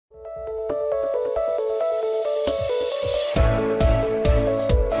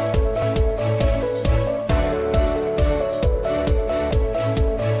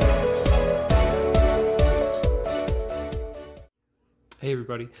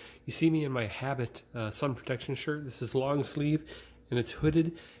everybody. You see me in my Habit sun protection shirt. This is long sleeve and it's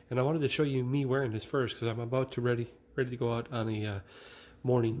hooded, and I wanted to show you me wearing this first because I'm about to ready to go out on a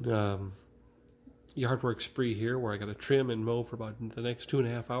morning yard work spree here where I got to trim and mow for about the next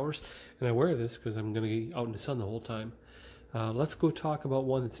 2.5 hours, and I wear this because I'm going to be out in the sun the whole time. Let's go talk about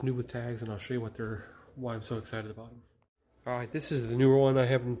one that's new with tags, and I'll show you why I'm so excited about them. Alright, this is the newer one I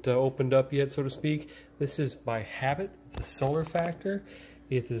haven't opened up yet, so to speak. This is by Habit. It's a solar factor.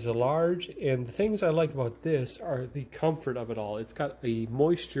 It is a large, and the things I like about this are the comfort of it all. It's got a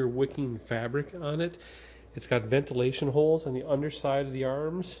moisture-wicking fabric on it. It's got ventilation holes on the underside of the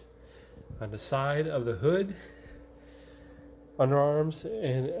arms, on the side of the hood, underarms,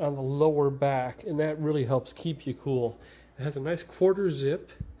 and on the lower back, and that really helps keep you cool. It has a nice quarter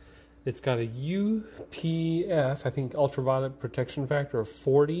zip. It's got a UPF, I think ultraviolet protection factor of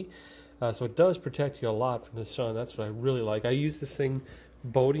 40, so it does protect you a lot from the sun. That's what I really like. I use this thing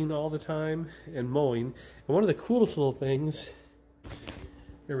boating all the time and mowing, and one of the coolest little things,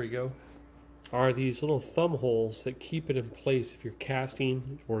 there we go, are these little thumb holes that keep it in place if you're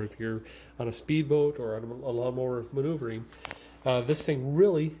casting or if you're on a speedboat or on a lawnmower maneuvering. This thing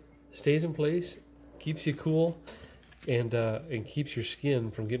really stays in place, keeps you cool, and keeps your skin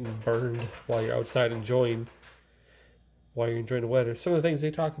from getting burned while you're outside enjoying the weather. Some of the things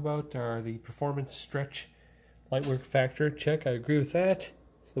they talk about are the performance stretch light work factor. Check, I agree with that.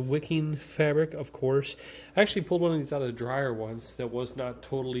 The wicking fabric, of course. I actually pulled one of these out of the dryer once that was not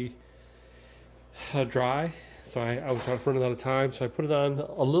totally dry, so I was running out of time, so I put it on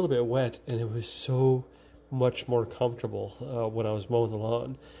a little bit wet, and it was so much more comfortable when I was mowing the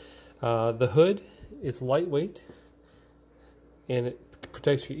lawn. The hood is lightweight, and it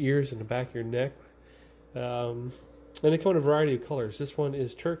protects your ears and the back of your neck. And they come in a variety of colors. This one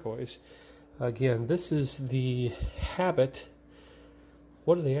is turquoise. Again, this is the Habit,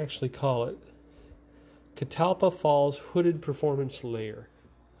 what do they actually call it? Catalpa Falls Hooded Performance Layer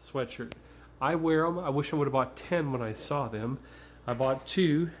sweatshirt. I wear them. I wish I would have bought 10 when I saw them. I bought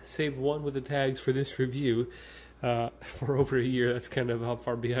 2, saved 1 with the tags for this review for over a year. That's kind of how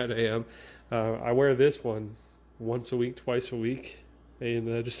far behind I am. I wear this one once a week, twice a week,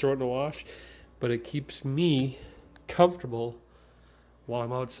 and just throw it in the wash, but it keeps me comfortable while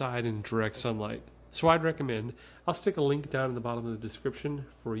I'm outside in direct sunlight. So I'd recommend. I'll stick a link down in the bottom of the description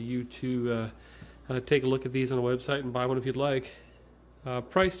for you to take a look at these on the website and buy one if you'd like.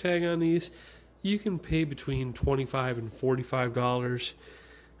 Price tag on these, you can pay between $25 and $45.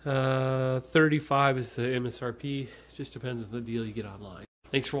 $35 is the MSRP. It just depends on the deal you get online.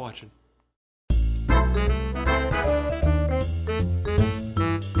 Thanks for watching.